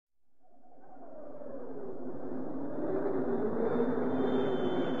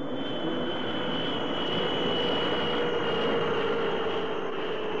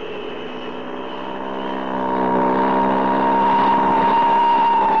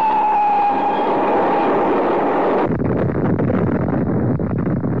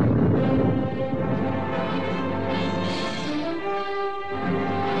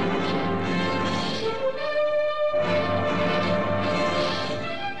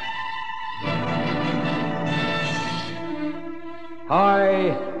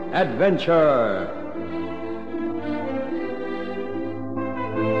High Adventure.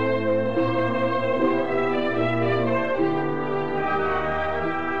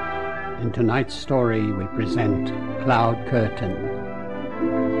 In tonight's story, we present Cloud Curtain.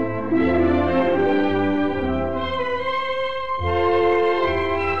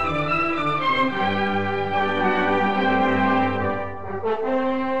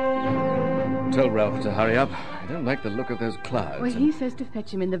 Tell Ralph to hurry up. I don't like the look of those clouds. Well, he says to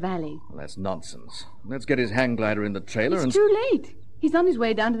fetch him in the valley. Well, that's nonsense. Let's get his hang glider in the trailer It's too late. He's on his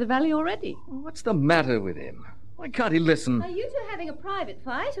way down to the valley already. What's the matter with him? Why can't he listen? Are you two having a private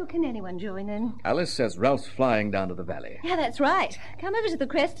fight, or can anyone join in? Alice says Ralph's flying down to the valley. Yeah, that's right. Come over to the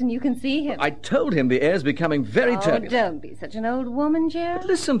crest and you can see him. I told him the air's becoming very turbulent. Oh, don't be such an old woman, Gerald. But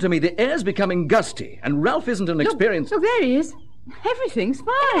listen to me. The air's becoming gusty, and Ralph isn't an experienced... Look, there he is. Everything's fine.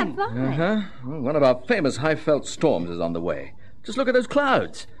 Yeah, fine. Uh-huh. Well, one of our famous high-felt storms is on the way. Just look at those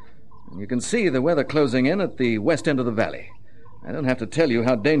clouds. And you can see the weather closing in at the west end of the valley. I don't have to tell you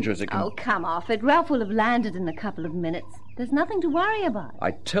how dangerous it can be. Oh, come off it. Ralph will have landed in a couple of minutes. There's nothing to worry about.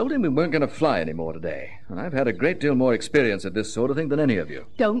 I told him we weren't going to fly anymore today. And I've had a great deal more experience at this sort of thing than any of you.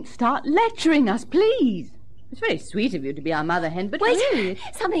 Don't start lecturing us, please. It's very sweet of you to be our mother hen, but Wait, really...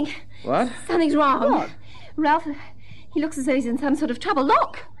 something... What? Something's wrong. What? Ralph, he looks as though he's in some sort of trouble.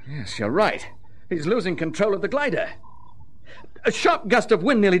 Look! Yes, you're right. He's losing control of the glider. A sharp gust of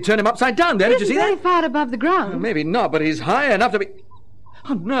wind nearly turned him upside down there. Did you see very that? far above the ground. Well, maybe not, but he's high enough to be...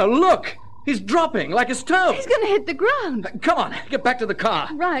 Oh, no, look! He's dropping like a stone. He's going to hit the ground. Come on, get back to the car.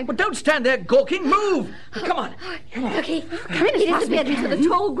 Right. Well, don't stand there gawking. Move! Come on. Look, he Come in as fast as we disappeared into the can.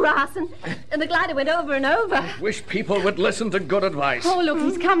 tall grass, and the glider went over and over. Wish people would listen to good advice. Oh, look,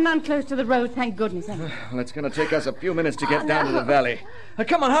 he's come down close to the road, thank goodness. Well, it's going to take us a few minutes to get down to the valley.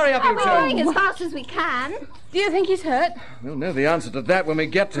 Come on, hurry up, you We're two. going as fast as we can. Do you think he's hurt? We'll know the answer to that when we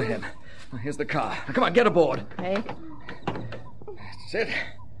get to him. Here's the car. Come on, get aboard. Okay. That's it.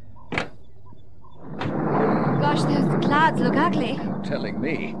 Gosh, those clouds look ugly. Telling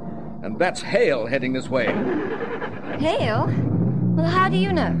me. And that's hail heading this way. Hail? Well, how do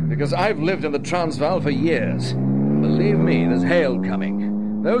you know? Because I've lived in the Transvaal for years. Believe me, there's hail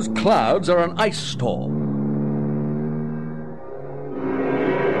coming. Those clouds are an ice storm.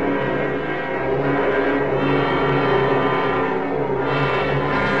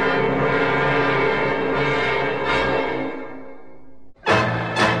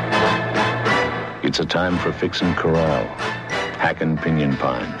 It's a time for fixing corral, hacking pinyon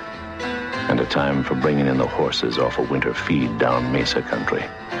pine, and a time for bringing in the horses off a winter feed down Mesa country.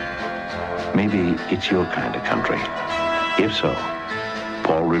 Maybe it's your kind of country. If so,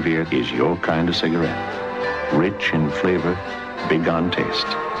 Paul Revere is your kind of cigarette. Rich in flavor, big on taste.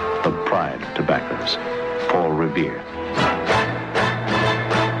 The pride of tobaccos. Paul Revere.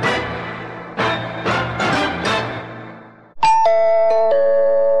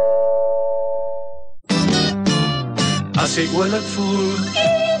 As ek oulik voel.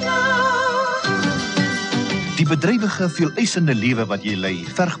 Die bedrywige, veeleisende lewe wat jy lei,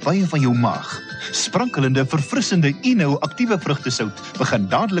 verg baie van jou maag. Sprankelende, verfrissende Eno aktiewe vrugtesout begin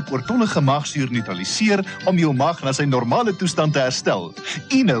dadelik oortollige maagsuur neutraliseer om jou maag na sy normale toestand te herstel.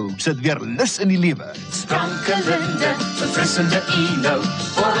 Eno sit weer lus in die lewe. Sprankelende, verfrissende Eno,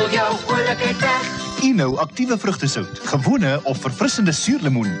 borrel jou oulikheid weg. Eno aktiewe vrugtesout, gewone of verfrissende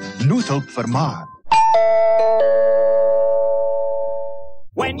suurlemoen, noodhulp vir maag.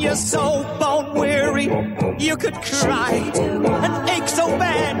 When you're so bone weary, you could cry and ache so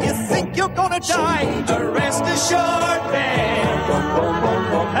bad you think you're gonna die. A rest assured bed,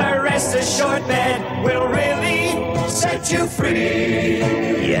 a rest assured bed will really set you free.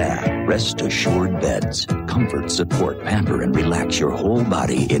 Yeah, Rest Assured beds. Comfort, support, pamper, and relax your whole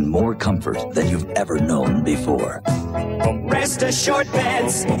body in more comfort than you've ever known before. Rest Assured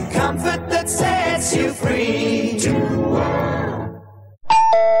beds, comfort that sets you free.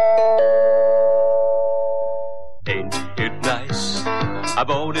 Ain't it nice? I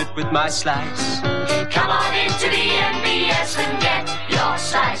bought it with my slice. Come on into the MBS and get your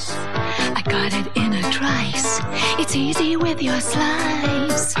slice. I got it in a trice. It's easy with your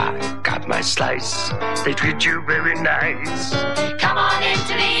slice. I got my slice. They treat you very nice. Come on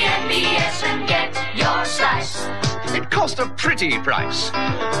into the MBS and get your slice. It cost a pretty price,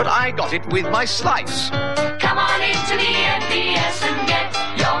 but I got it with my slice. Come on into the MBS and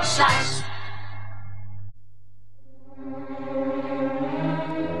get your slice.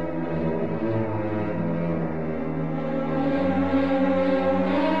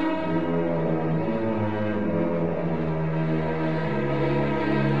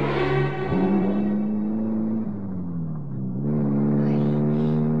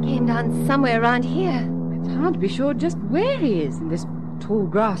 around somewhere around here. It's hard to be sure just where he is in this tall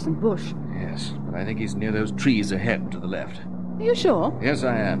grass and bush. Yes, but I think he's near those trees ahead to the left. Are you sure? Yes,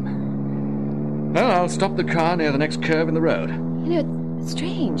 I am. Well, I'll stop the car near the next curve in the road. You know, it's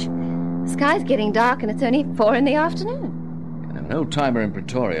strange. The sky's getting dark and it's only 4 in the afternoon. An old-timer in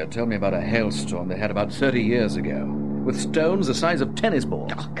Pretoria told me about a hailstorm they had about 30 years ago, with stones the size of tennis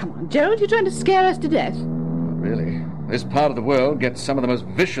balls. Oh, come on, Gerald, you're trying to scare us to death. Really? This part of the world gets some of the most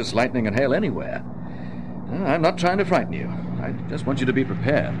vicious lightning and hail anywhere. I'm not trying to frighten you. I just want you to be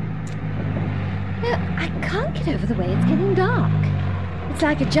prepared. No, I can't get over the way it's getting dark. It's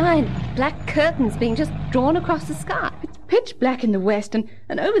like a giant black curtain's being just drawn across the sky. It's pitch black in the west, and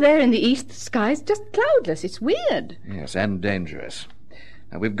over there in the east, the sky's just cloudless. It's weird. Yes, and dangerous.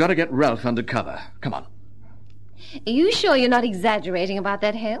 Now, we've got to get Ralph under cover. Come on. Are you sure you're not exaggerating about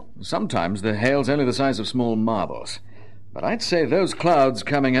that hail? Sometimes the hail's only the size of small marbles. But I'd say those clouds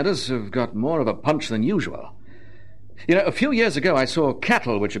coming at us have got more of a punch than usual. You know, a few years ago I saw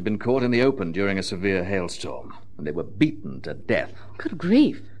cattle which had been caught in the open during a severe hailstorm, and they were beaten to death. Good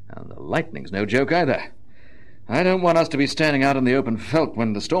grief. And the lightning's no joke either. I don't want us to be standing out in the open veldt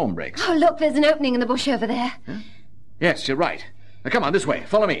when the storm breaks. Oh, look, there's an opening in the bush over there. Huh? Yes, you're right. Now, come on, this way.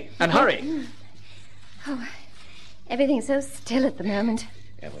 Follow me. And hurry. Oh, everything's so still at the moment.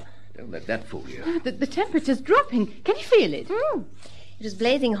 Yeah, well, don't let that fool you. The temperature's dropping. Can you feel it? It was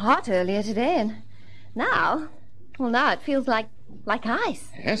blazing hot earlier today, and now it feels like ice.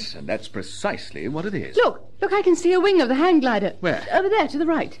 Yes, and that's precisely what it is. Look, I can see a wing of the hang glider. Where? Over there, to the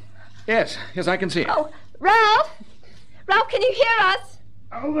right. Yes, I can see it. Oh, Ralph! Ralph, can you hear us?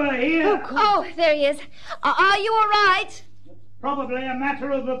 Over here. Oh, there he is. Are you all right? Probably a matter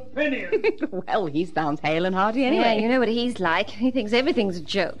of opinion. Well, he sounds hale and hearty anyway. Yeah, you know what he's like. He thinks everything's a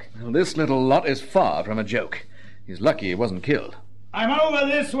joke. Well, this little lot is far from a joke. He's lucky he wasn't killed. I'm over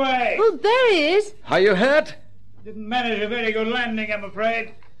this way. Oh, there he is. Are you hurt? Didn't manage a very good landing, I'm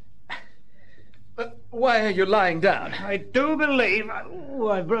afraid. But why are you lying down? I do believe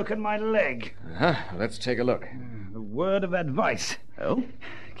I've broken my leg. Let's take a look. A word of advice. Oh?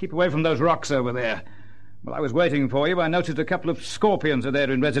 Keep away from those rocks over there. While I was waiting for you, I noticed a couple of scorpions are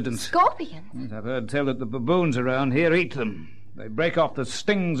there in residence. Scorpions? Yes, I've heard tell that the baboons around here eat them. They break off the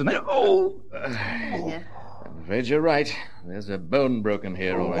stings and they... Oh! I'm afraid you're right. There's a bone broken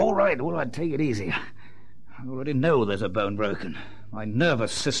here, all right. All right, take it easy. I already know there's a bone broken. My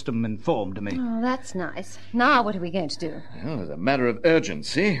nervous system informed me. Oh, that's nice. Now what are we going to do? Well, as a matter of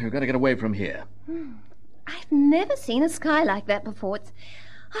urgency, we've got to get away from here. I've never seen a sky like that before.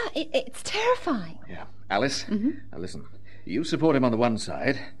 It's terrifying. Yeah. Alice, now listen. You support him on the one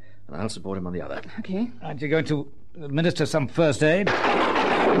side, and I'll support him on the other. Okay. Aren't you going to administer some first aid?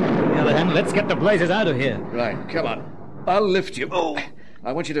 On the other hand, let's get the blazes out of here. Right, come on. I'll lift you. Oh.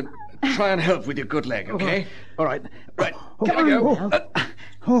 I want you to try and help with your good leg, okay? All right. Right, Come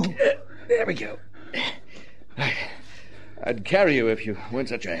on. There we go. Right. I'd carry you if you weren't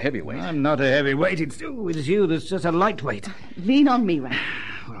such a heavyweight. I'm not a heavyweight. It's you that's just a lightweight. Lean on me, Ralph.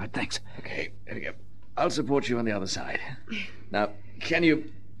 All right, thanks. Okay, there we go. I'll support you on the other side. Now, can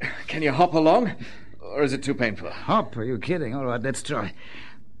you hop along? Or is it too painful? Hop? Are you kidding? All right, let's try.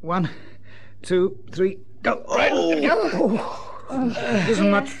 1, 2, 3, go. Right, there we go. It isn't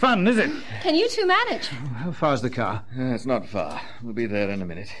much fun, is it? Can you two manage? How far's the car? It's not far. We'll be there in a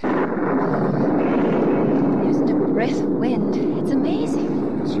minute. There isn't a breath of wind. It's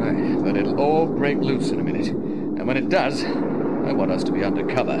amazing. That's right, but it'll all break loose in a minute. And when it does, I want us to be under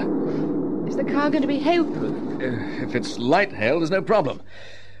cover. Is the car going to be hail-proof? If it's light hail, there's no problem.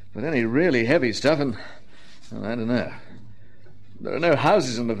 But any really heavy stuff, and well, I don't know. There are no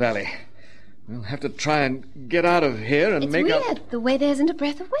houses in the valley. We'll have to try and get out of here and make It's weird, the way there isn't a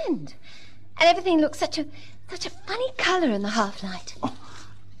breath of wind. And everything looks such a funny colour in the half-light.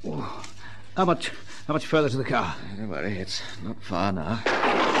 Oh. How much further to the car? Don't worry, it's not far now.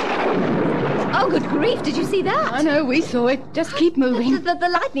 Oh, good grief, did you see that? I know, we saw it. Just keep moving. The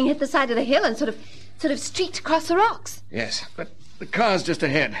lightning hit the side of the hill and sort of streaked across the rocks. Yes, but the car's just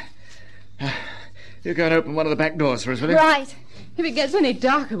ahead. You go and open one of the back doors for us, will you? Right. If it gets any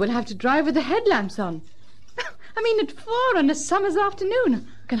darker, we'll have to drive with the headlamps on. I mean, at 4 on a summer's afternoon.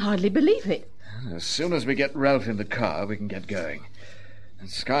 I can hardly believe it. As soon as we get Ralph in the car, we can get going. The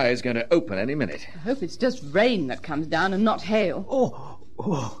sky is going to open any minute. I hope it's just rain that comes down and not hail. Oh,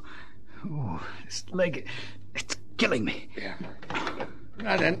 this leg, it's killing me. Yeah.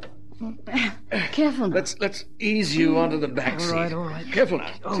 Right then. Careful now. Let's ease you onto the back seat. All right. Careful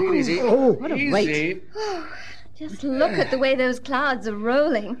now. Take it easy. What a easy. weight. Just look at the way those clouds are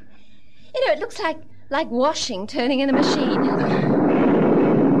rolling. You know, it looks like washing turning in a machine.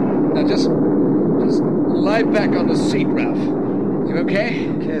 Now just lie back on the seat, Ralph. You okay?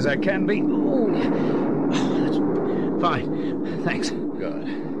 Okay as I can be. Oh, that's fine. Thanks. Good.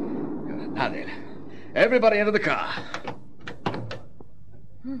 Now then, everybody into the car.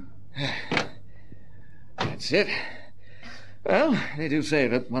 That's it. Well, they do say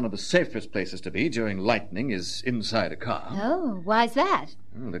that one of the safest places to be during lightning is inside a car. Oh, why's that?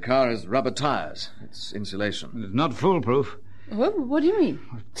 The car has rubber tires. It's insulation. It's not foolproof. What do you mean?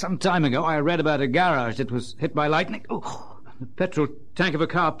 Some time ago, I read about a garage that was hit by lightning. Oh, the petrol tank of a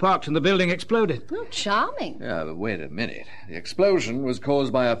car parked and the building exploded. Oh, charming. Yeah, but wait a minute. The explosion was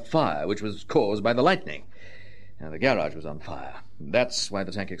caused by a fire, which was caused by the lightning. Now, the garage was on fire. That's why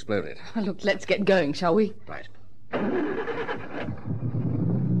the tank exploded. Well, look, let's get going, shall we? Right.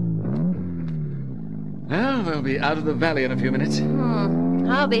 Well, we'll be out of the valley in a few minutes.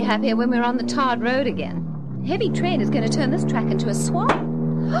 I'll be happier when we're on the tarred road again. Heavy train is going to turn this track into a swamp.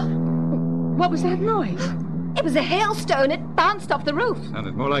 What was that noise? It was a hailstone. It bounced off the roof.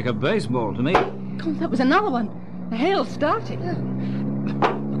 Sounded more like a baseball to me. Oh, that was another one. The hail started.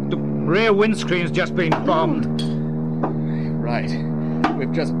 The rear windscreen's just been bombed. Right.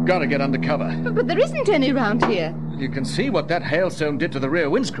 We've just got to get under cover. But there isn't any round here. You can see what that hailstone did to the rear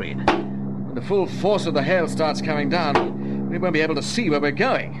windscreen. When the full force of the hail starts coming down, we won't be able to see where we're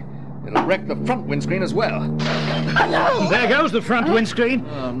going. It'll wreck the front windscreen as well. Oh, no! There goes the front windscreen.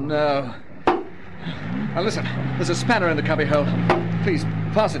 Oh, no. Now, listen. There's a spanner in the cubby hole. Please,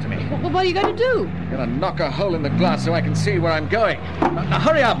 pass it to me. What are you going to do? I'm going to knock a hole in the glass so I can see where I'm going. Now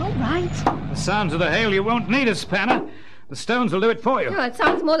hurry up. All right. The sounds of the hail, you won't need a spanner. The stones will do it for you. Oh, it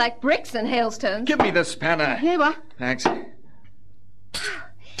sounds more like bricks than hailstones. Give me the spanner. Here you are. Thanks.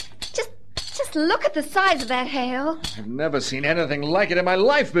 Just look at the size of that hail. I've never seen anything like it in my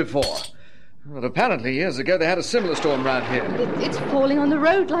life before. But apparently years ago they had a similar storm round here. It's falling on the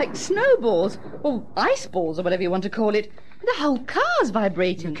road like snowballs, or ice balls, or whatever you want to call it. The whole car's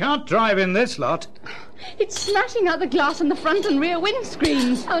vibrating. You can't drive in this lot. It's smashing out the glass on the front and rear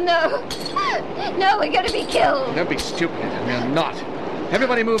windscreens. Oh, no. No, we're going to be killed. Don't be stupid. We're not.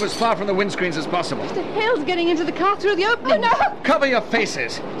 Everybody move as far from the windscreens as possible. The hail's getting into the car through the opening. Oh, no. Cover your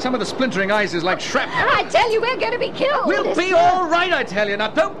faces. Some of the splintering ice is like shrapnel. I tell you, we're going to be killed. We'll be all right, I tell you. Now,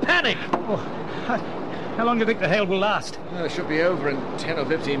 don't panic. Oh, how long do you think the hail will last? It should be over in 10 or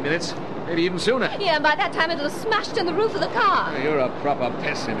 15 minutes. Maybe even sooner. Yeah, and by that time it'll have smashed in the roof of the car. You're a proper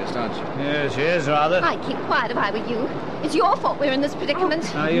pessimist, aren't you? Yes, she is, rather. I'd keep quiet if I were you. It's your fault we're in this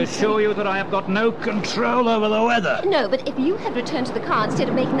predicament. I assure you that I have got no control over the weather. No, but if you had returned to the car instead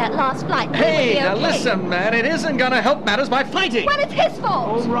of making that last flight, Hey, we would be now okay. listen, man. It isn't going to help matters by fighting. Well, it's his fault.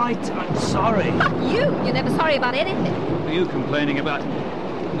 All right, I'm sorry. Fuck you. You're never sorry about anything. Are you complaining about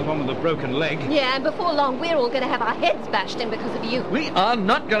the one with the broken leg? Yeah, and before long we're all going to have our heads bashed in because of you. We are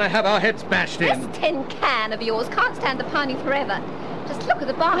not going to have our heads bashed in. This tin can of yours can't stand the pounding forever. Just look at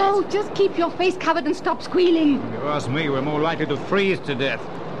the bonnet. Oh, just keep your face covered and stop squealing. If you ask me, we're more likely to freeze to death.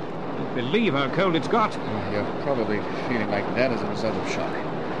 I don't believe how cold it's got. You're probably feeling like that as a result of shock.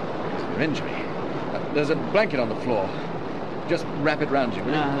 It's your injury. There's a blanket on the floor. Just wrap it round you,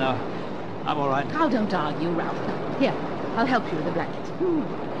 will you? No. I'm all right. Oh, don't argue, Ralph. Here, I'll help you with the blanket.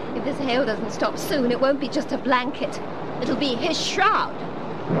 If this hail doesn't stop soon, it won't be just a blanket. It'll be his shroud.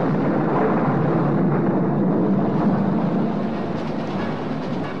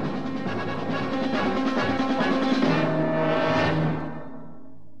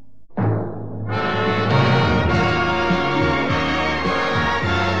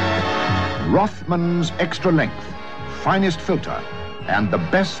 Rothman's Extra Length, finest filter, and the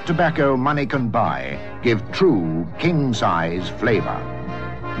best tobacco money can buy give true king-size flavor.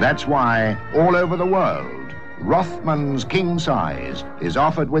 That's why, all over the world, Rothman's King Size is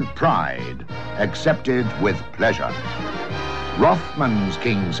offered with pride, accepted with pleasure. Rothman's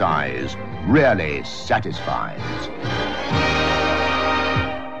King Size really satisfies.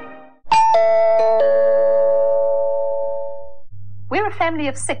 We're a family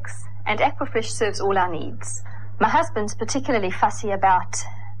of 6, and Aquafresh serves all our needs. My husband's particularly fussy about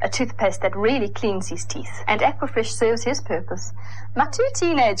a toothpaste that really cleans his teeth, and Aquafresh serves his purpose. My 2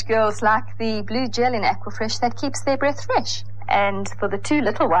 teenage girls like the blue gel in Aquafresh that keeps their breath fresh. And for the 2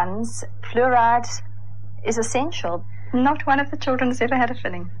 little ones, fluoride is essential. Not one of the children has ever had a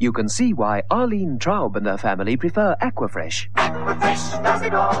filling. You can see why Arlene Traub and her family prefer Aquafresh. Aquafresh does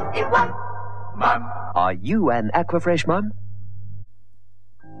it all in one. Mum. Are you an Aquafresh mum?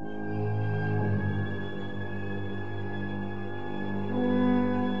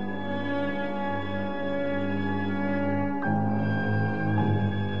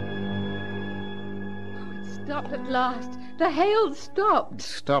 stopped at last. The hail stopped. It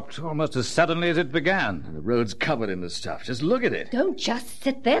stopped almost as suddenly as it began. And the road's covered in the stuff. Just look at it. Don't just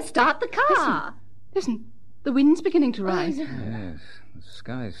sit there. Start the car. Listen. The wind's beginning to rise. Yes, the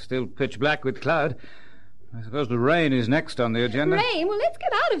sky's still pitch black with cloud. I suppose the rain is next on the agenda. Rain? Well, let's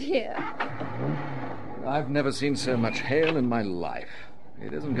get out of here. I've never seen so much hail in my life.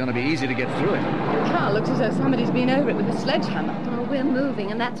 It isn't going to be easy to get through it. The car looks as though somebody's been over it with a sledgehammer. Oh, we're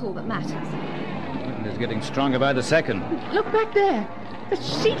moving, and that's all that matters. The wind is getting stronger by the second. Look back there. The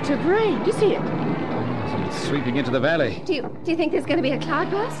sheet of rain. Do you see it? It's sweeping into the valley. Do you think there's going to be a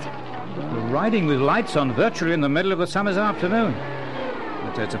cloudburst? We're riding with lights on virtually in the middle of a summer's afternoon.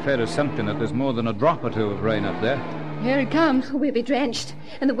 I'd say it's a fair assumption that there's more than a drop or two of rain up there. Here it comes. We'll be drenched,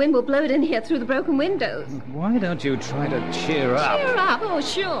 and the wind will blow it in here through the broken windows. Why don't you try to cheer up? Cheer up? Oh,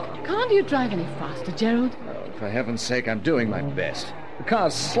 sure. Can't you drive any faster, Gerald? Oh, for heaven's sake, I'm doing my best. The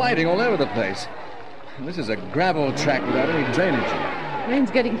car's sliding all over the place. And this is a gravel track without any drainage in it.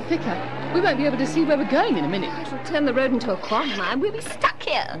 Rain's getting thicker. We won't be able to see where we're going in a minute. It'll turn the road into a quagmire. We'll be stuck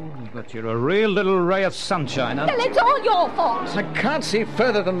here. Oh, but you're a real little ray of sunshine, huh? Well, it's all your fault. I can't see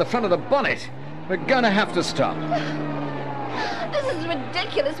further than the front of the bonnet. We're going to have to stop. This is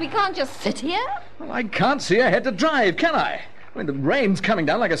ridiculous. We can't just sit here. Well, I can't see ahead to drive, can I? I mean, the rain's coming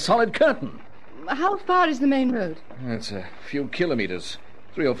down like a solid curtain. How far is the main road? It's a few kilometres.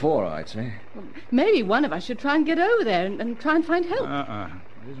 3 or 4, I'd say. Maybe one of us should try and get over there and try and find help.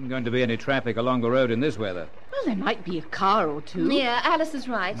 There isn't going to be any traffic along the road in this weather. Well, there might be a car or two. Yeah, Alice is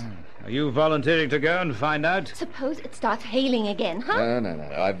right. Are you volunteering to go and find out? Suppose it starts hailing again, huh? No.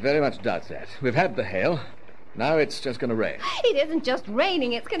 I very much doubt that. We've had the hail. Now it's just going to rain. It isn't just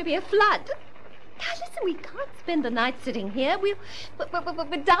raining. It's going to be a flood. Now, listen, we can't spend the night sitting here. We'll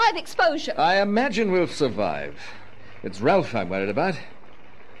die of exposure. I imagine we'll survive. It's Ralph I'm worried about.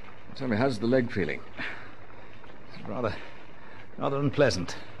 Tell me, how's the leg feeling? It's rather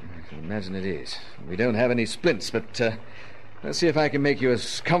unpleasant. I can imagine it is. We don't have any splints, but let's see if I can make you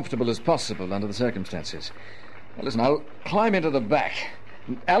as comfortable as possible under the circumstances. Now, listen, I'll climb into the back.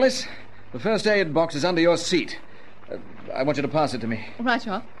 Alice, the first aid box is under your seat. I want you to pass it to me. Right,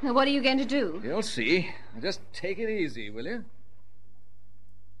 you are. Now, what are you going to do? You'll see. Just take it easy, will you?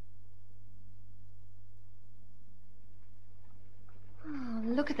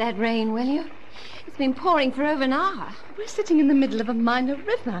 Look at that rain, will you? It's been pouring for over an hour. We're sitting in the middle of a minor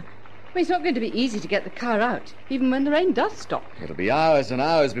river. Well, it's not going to be easy to get the car out, even when the rain does stop. It'll be hours and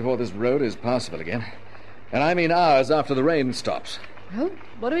hours before this road is passable again. And I mean hours after the rain stops. Well,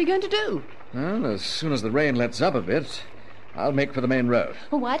 what are we going to do? Well, as soon as the rain lets up a bit, I'll make for the main road.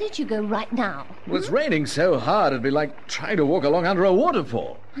 Well, why did you go right now? Well, it's raining so hard it'd be like trying to walk along under a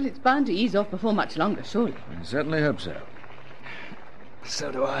waterfall. Well, it's bound to ease off before much longer, surely. I certainly hope so.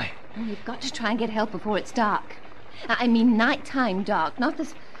 So do I. Well, you've got to try and get help before it's dark. I mean nighttime dark, not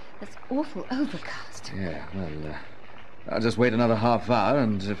this awful overcast. Yeah, well, I'll just wait another half hour,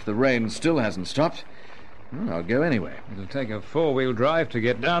 and if the rain still hasn't stopped, well, I'll go anyway. It'll take a 4-wheel drive to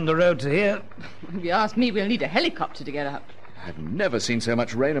get down the road to here. If you ask me, we'll need a helicopter to get out. I've never seen so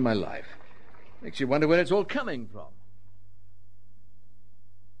much rain in my life. Makes you wonder where it's all coming from.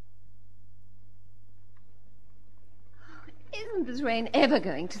 Isn't this rain ever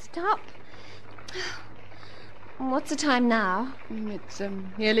going to stop? What's the time now? It's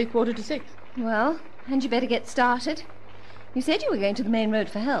nearly 6:45. Well, hadn't you better get started? You said you were going to the main road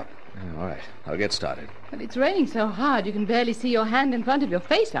for help. All right, I'll get started. But it's raining so hard you can barely see your hand in front of your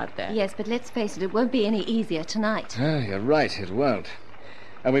face out there. Yes, but let's face it, it won't be any easier tonight. You're right, it won't.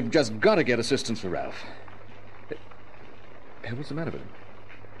 And we've just got to get assistance for Ralph. Hey, what's the matter with him?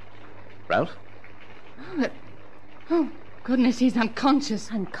 Ralph? Oh, goodness, he's unconscious.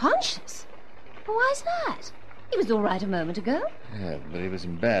 Unconscious? Well, why's that? He was all right a moment ago. Yeah, but he was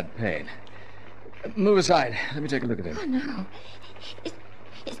in bad pain. Move aside. Let me take a look at him. Oh, no.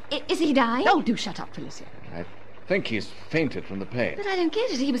 Is he dying? Oh, do shut up, Felicia. I think he's fainted from the pain. But I don't get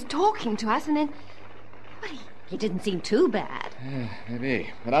it. He was talking to us and then... Well, he didn't seem too bad.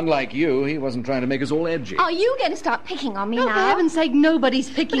 Maybe. But unlike you, he wasn't trying to make us all edgy. Are you going to start picking on me now? For heaven's sake, nobody's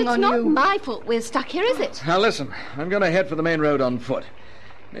picking on you. It's not my fault we're stuck here, is it? Now, listen. I'm going to head for the main road on foot.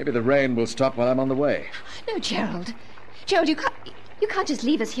 Maybe the rain will stop while I'm on the way. No, Gerald. Gerald, you can't just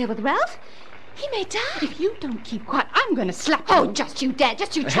leave us here with Ralph. He may die. If you don't keep quiet, I'm going to slap you. Oh, just you dare.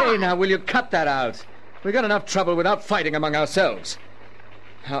 Just you try. Hey, now, will you cut that out? We've got enough trouble without fighting among ourselves.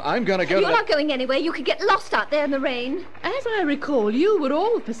 Now, I'm going to go You're not going anywhere. You could get lost out there in the rain. As I recall, you were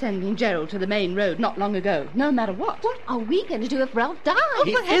all for sending Gerald to the main road not long ago, no matter what. What are we going to do if Ralph dies?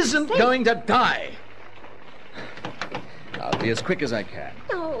 He isn't going to die. I'll be as quick as I can.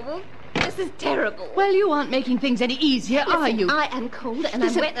 Oh, well, this is terrible. Well, you aren't making things any easier, are Listen, you? I am cold and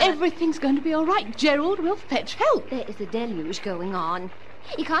Listen, I'm wet. everything's going to be all right. Gerald will fetch help. There is a deluge going on.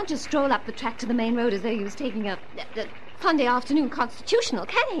 You can't just stroll up the track to the main road as though he was taking a Sunday afternoon constitutional,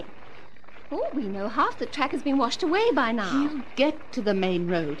 can he? Oh, we know half the track has been washed away by now. He'll get to the main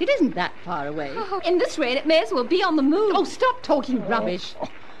road. It isn't that far away. Oh, in this rain, it may as well be on the move. Oh, stop talking rubbish.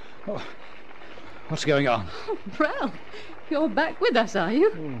 What's going on? Oh, Ralph, you're back with us, are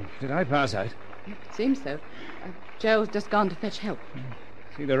you? Did I pass out? Seems so. Joe's just gone to fetch help.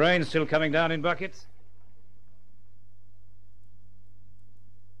 See the rain still coming down in buckets?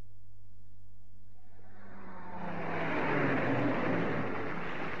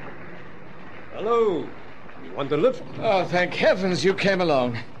 Hello. You want a lift? Oh, thank heavens you came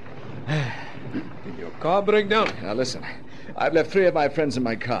along. Did your car break down? Now, listen. I've left 3 of my friends in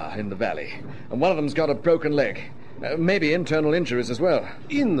my car in the valley, and one of them's got a broken leg. Maybe internal injuries as well.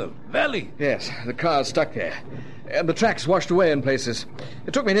 In the valley? Yes, the car's stuck there. And the track's washed away in places.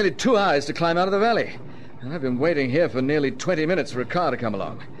 It took me nearly 2 hours to climb out of the valley. And I've been waiting here for nearly 20 minutes for a car to come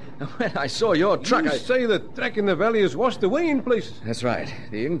along. When I saw your truck, You say the track in the valley is washed away in places? That's right.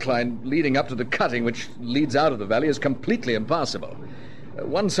 The incline leading up to the cutting, which leads out of the valley, is completely impassable.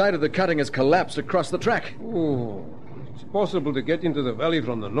 One side of the cutting has collapsed across the track. Oh, it's possible to get into the valley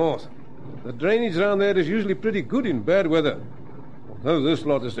from the north. The drainage around there is usually pretty good in bad weather. Although this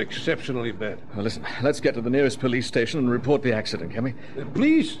lot is exceptionally bad. Well, listen, let's get to the nearest police station and report the accident, can we? The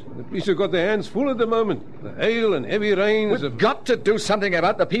police have got their hands full at the moment. The hail and heavy rains We've got to do something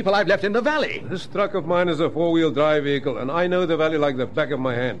about the people I've left in the valley. This truck of mine is a 4-wheel drive vehicle, and I know the valley like the back of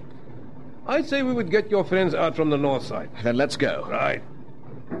my hand. I'd say we would get your friends out from the north side. Then let's go. Right.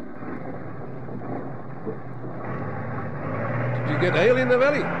 Did you get hail in the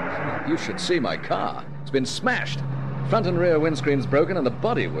valley? You should see my car. It's been smashed. Front and rear windscreen's broken, and the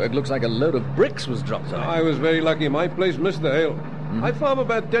bodywork looks like a load of bricks was dropped on it. I was very lucky. My place missed the hail. I farm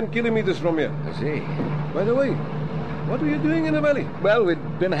about 10 kilometers from here. I see. By the way, what were you doing in the valley? Well,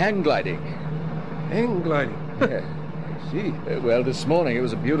 we'd been hang gliding. Hang gliding? Yeah. I see. Well, this morning it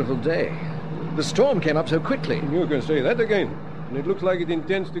was a beautiful day. The storm came up so quickly. You can say that again. And it looks like it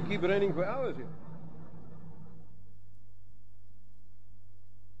intends to keep raining for hours here.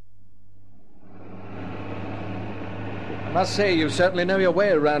 I must say, you certainly know your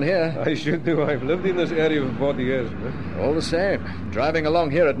way around here. I should do. I've lived in this area for 40 years. All the same, driving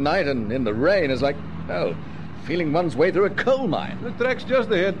along here at night and in the rain is like, well, feeling one's way through a coal mine. The track's just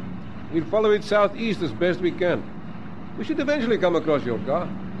ahead. We'll follow it southeast as best we can. We should eventually come across your car.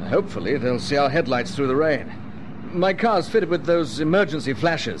 Hopefully they'll see our headlights through the rain. My car's fitted with those emergency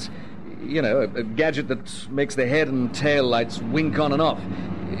flashes. You know, a gadget that makes the head and tail lights wink on and off.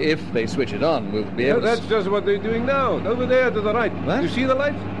 If they switch it on, we'll be able to... That's just what they're doing now. Over there to the right. What? You see the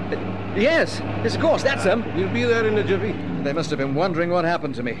lights? Yes, of course, that's them. We'll be there in a jiffy. They must have been wondering what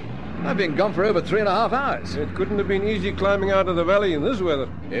happened to me. I've been gone for over 3.5 hours. It couldn't have been easy climbing out of the valley in this weather.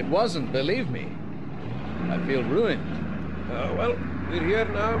 It wasn't, believe me. I feel ruined. Well, we're here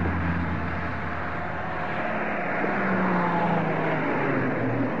now.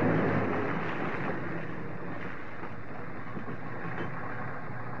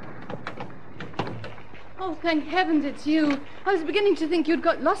 Oh, thank heavens it's you. I was beginning to think you'd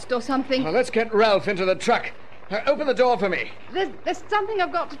got lost or something. Well, let's get Ralph into the truck. Open the door for me. There's something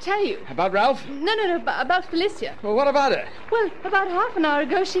I've got to tell you. About Ralph? No, about Felicia. Well, what about her? Well, about half an hour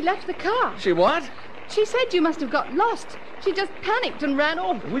ago she left the car. She what? She said you must have got lost. She just panicked and ran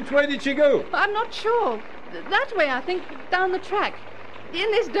off. Which way did she go? I'm not sure. That way, I think, down the track.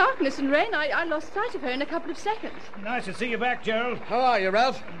 In this darkness and rain, I lost sight of her in a couple of seconds. Nice to see you back, Gerald. How are you,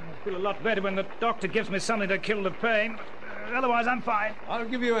 Ralph? I feel a lot better when the doctor gives me something to kill the pain. Otherwise, I'm fine. I'll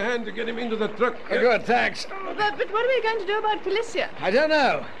give you a hand to get him into the truck. Good, thanks. But what are we going to do about Felicia? I don't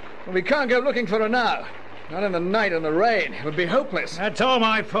know. We can't go looking for her now. Not in the night and the rain. It would be hopeless. That's all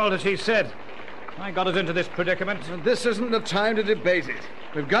my fault, as she said. I got us into this predicament. This isn't the time to debate it.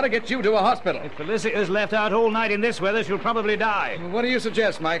 We've got to get you to a hospital. If Felicity is left out all night in this weather, she'll probably die. What do you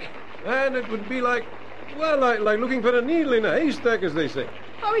suggest, Mike? And it would be like looking for a needle in a haystack, as they say.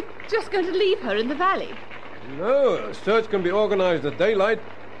 Are we just going to leave her in the valley? No, a search can be organized at daylight.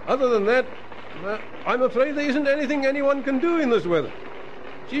 Other than that, I'm afraid there isn't anything anyone can do in this weather.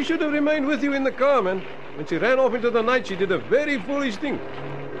 She should have remained with you in the car, man. When she ran off into the night, she did a very foolish thing.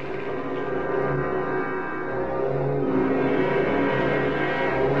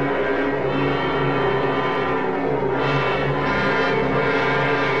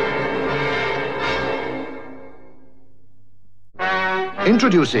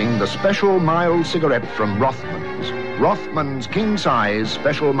 Introducing the special mild cigarette from Rothmans, Rothman's King Size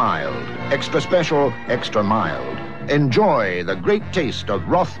Special Mild. Extra special, extra mild. Enjoy the great taste of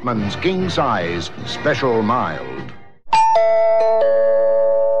Rothman's King Size Special Mild.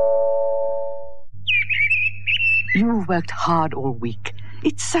 You've worked hard all week.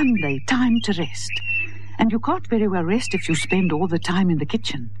 It's Sunday, time to rest. And you can't very well rest if you spend all the time in the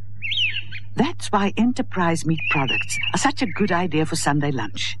kitchen. That's why Enterprise meat products are such a good idea for Sunday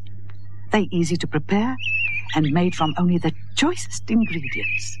lunch. They're easy to prepare and made from only the choicest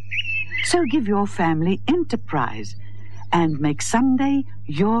ingredients. So give your family Enterprise and make Sunday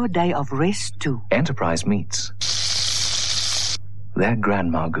your day of rest too. Enterprise meats. They're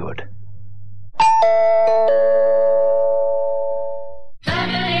grandma good.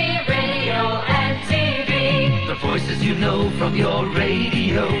 Family radio and TV. The voices you know from your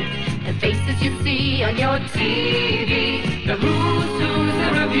radio. The faces you see on your TV. The who's,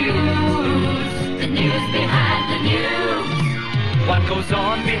 the reviews. The news behind the news. What goes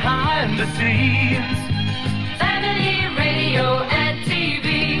on behind the scenes. Family radio and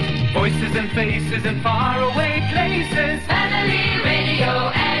TV. Voices and faces in faraway places. Family radio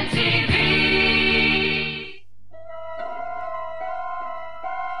and TV.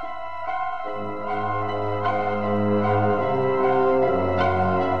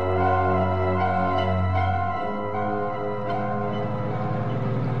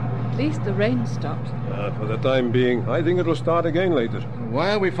 At least the rain stopped. For the time being, I think it'll start again later.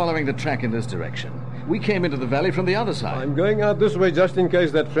 Why are we following the track in this direction? We came into the valley from the other side. I'm going out this way just in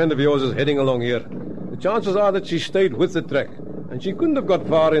case that friend of yours is heading along here. The chances are that she stayed with the track, and she couldn't have got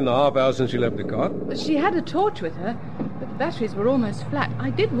far in the half hour since she left the car. She had a torch with her, but the batteries were almost flat. I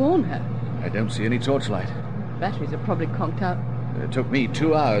did warn her. I don't see any torchlight. The batteries are probably conked out. It took me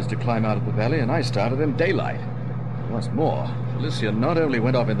 2 hours to climb out of the valley, and I started in daylight. What's more, Felicia not only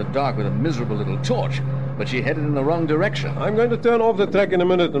went off in the dark with a miserable little torch, but she headed in the wrong direction. I'm going to turn off the track in a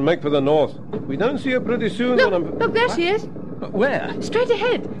minute and make for the north. If we don't see her pretty soon, then I'm... Look, there she is. Where? Straight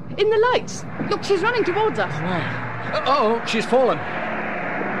ahead, in the lights. Look, she's running towards us. Right. Oh, she's fallen.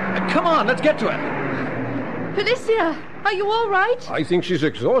 Come on, let's get to her. Felicia, are you all right? I think she's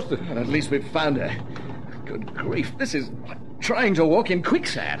exhausted. And at least we've found her. Good grief, this is like trying to walk in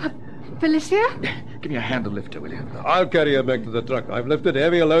quicksand. Felicia? Give me a hand to lift her, will you? I'll carry her back to the truck. I've lifted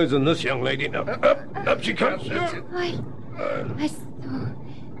heavier loads than this young lady. Now, up she comes. I saw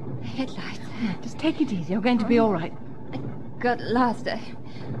headlights. Just take it easy. You're going to be all right. I got lost. I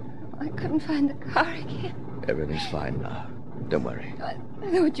couldn't find the car again. Everything's fine now. Don't worry. I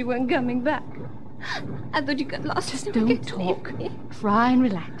thought you weren't coming back. I thought you got lost. Don't talk. Try and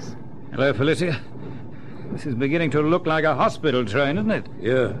relax. Hello, Felicia. This is beginning to look like a hospital train, isn't it?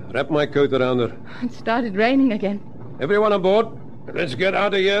 Yeah, wrap my coat around her. It started raining again. Everyone aboard. Let's get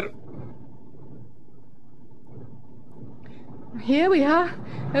out of here. Here we are.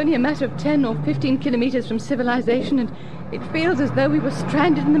 Only a matter of 10 or 15 kilometers from civilization, and it feels as though we were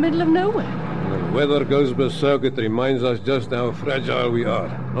stranded in the middle of nowhere. When weather goes berserk, it reminds us just how fragile we are.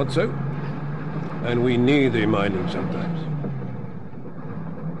 Not so? And we need reminding sometimes.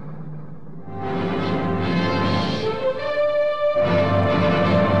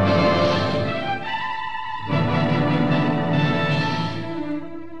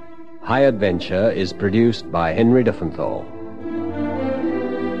 High Adventure is produced by Henry Diffenthal.